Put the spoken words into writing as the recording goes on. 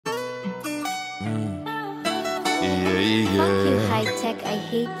Yeah, yeah. Fuck you, high tech, I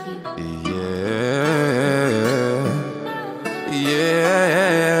hate you. Yeah, yeah.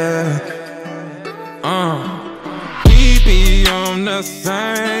 We be on the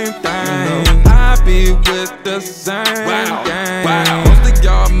same thing. I be with the same gang. Most of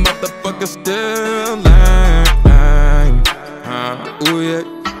y'all motherfuckers still lame. Ooh yeah.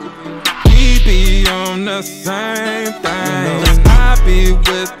 We be on the same thing. I be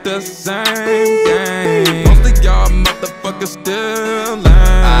with the same gang. Most of y'all motherfuckers still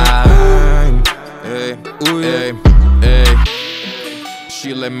lame. Hey, ooh yeah. Hey.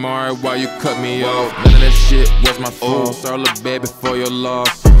 She like Mari, why you cut me off? None of that shit was my fault. Sorry little baby for your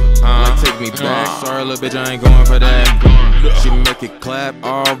loss. Like take me back. Sorry little bitch, I ain't going for that. She make it clap,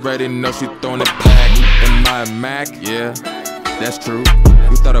 already know she throwing it back. In my Mac, yeah, that's true.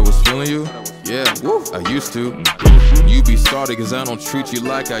 You thought I was feeling you? Yeah, I used to. You be sorry cause I don't treat you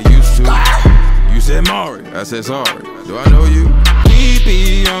like I used to. You said Mari, I said sorry. Do I know you? We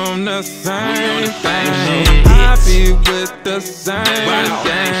be on the same thing. I be with the same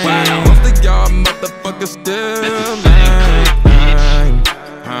gang. Most of y'all motherfuckers still lame.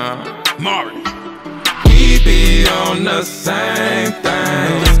 Mari. We be on the same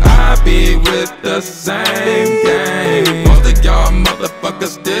thing. I be with the same gang. Most of y'all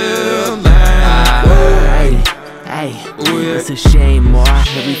motherfuckers still lame. Hey, it's a shame, more.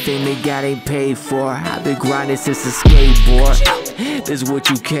 Everything they got ain't paid for. I've been grinding since a skateboard. This is what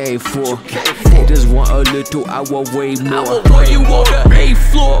you came for. They just want a little, I want way more. I will put you on the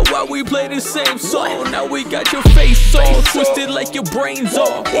 8th floor while we play the same song. Now we got your face all twisted like your brains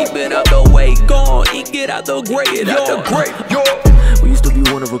off. Ain't been out the way, gone. Ain't get out the grave, We used to be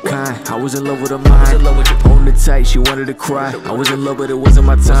one of a kind. I was in love with her mind. Holding it tight, she wanted to cry. I was in love, but it wasn't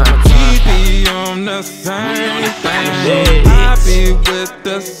my time. We be on the same thing. I be with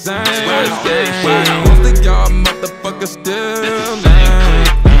the same gang. Most of y'all motherfuckers still lame.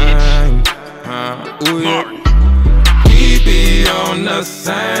 Ooh yeah. We be on the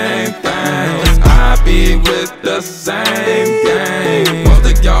same thing. I be with the same gang. Most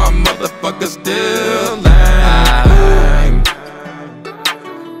of y'all motherfuckers still lame.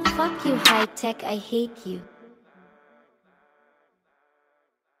 Fuck you, high tech, I hate you.